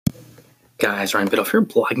Guys, Ryan Biddulph here,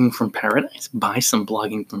 Blogging from Paradise. Buy some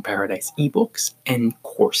Blogging from Paradise ebooks and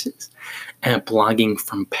courses at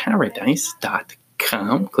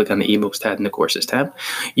bloggingfromparadise.com. Click on the ebooks tab and the courses tab.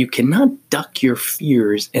 You cannot duck your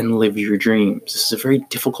fears and live your dreams. This is a very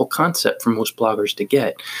difficult concept for most bloggers to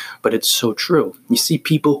get, but it's so true. You see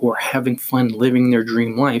people who are having fun living their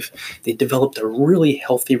dream life, they developed a really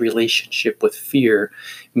healthy relationship with fear,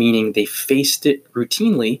 meaning they faced it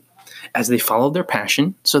routinely as they followed their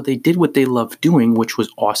passion. So they did what they loved doing, which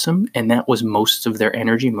was awesome. And that was most of their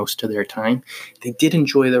energy, most of their time. They did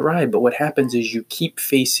enjoy the ride. But what happens is you keep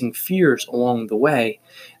facing fears along the way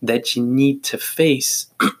that you need to face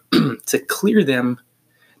to clear them,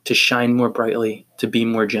 to shine more brightly, to be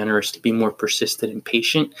more generous, to be more persistent and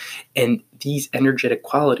patient. And these energetic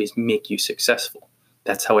qualities make you successful.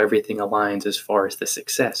 That's how everything aligns as far as the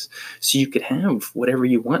success. So you could have whatever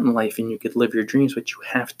you want in life and you could live your dreams, but you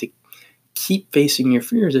have to keep facing your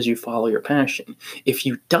fears as you follow your passion. If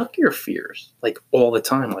you duck your fears like all the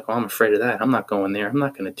time, like, oh, I'm afraid of that, I'm not going there, I'm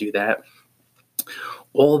not going to do that,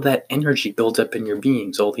 all that energy builds up in your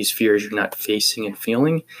beings, all these fears you're not facing and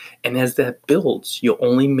feeling. And as that builds, you'll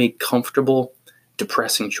only make comfortable,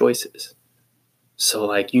 depressing choices. So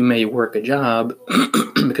like you may work a job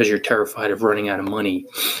because you're terrified of running out of money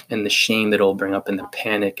and the shame that it'll bring up and the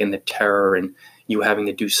panic and the terror and you having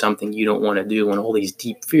to do something you don't want to do and all these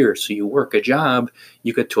deep fears. So you work a job,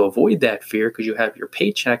 you get to avoid that fear because you have your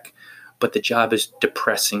paycheck, but the job is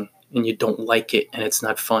depressing and you don't like it and it's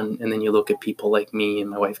not fun. And then you look at people like me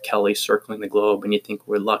and my wife Kelly circling the globe and you think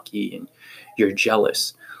we're lucky and you're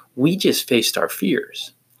jealous. We just faced our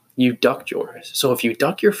fears. You ducked yours. So if you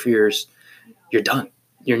duck your fears, you're done.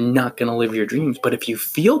 You're not going to live your dreams. But if you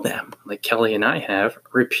feel them, like Kelly and I have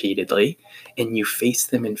repeatedly, and you face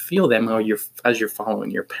them and feel them as you're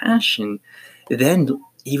following your passion, then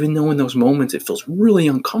even though in those moments it feels really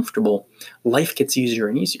uncomfortable, life gets easier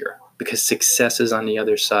and easier because success is on the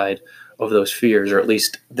other side of those fears, or at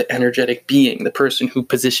least the energetic being, the person who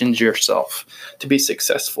positions yourself to be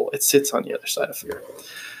successful. It sits on the other side of fear.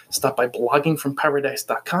 Stop by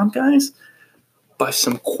bloggingfromparadise.com, guys. Buy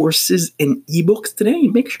some courses and ebooks today.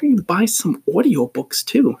 Make sure you buy some audiobooks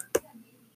too.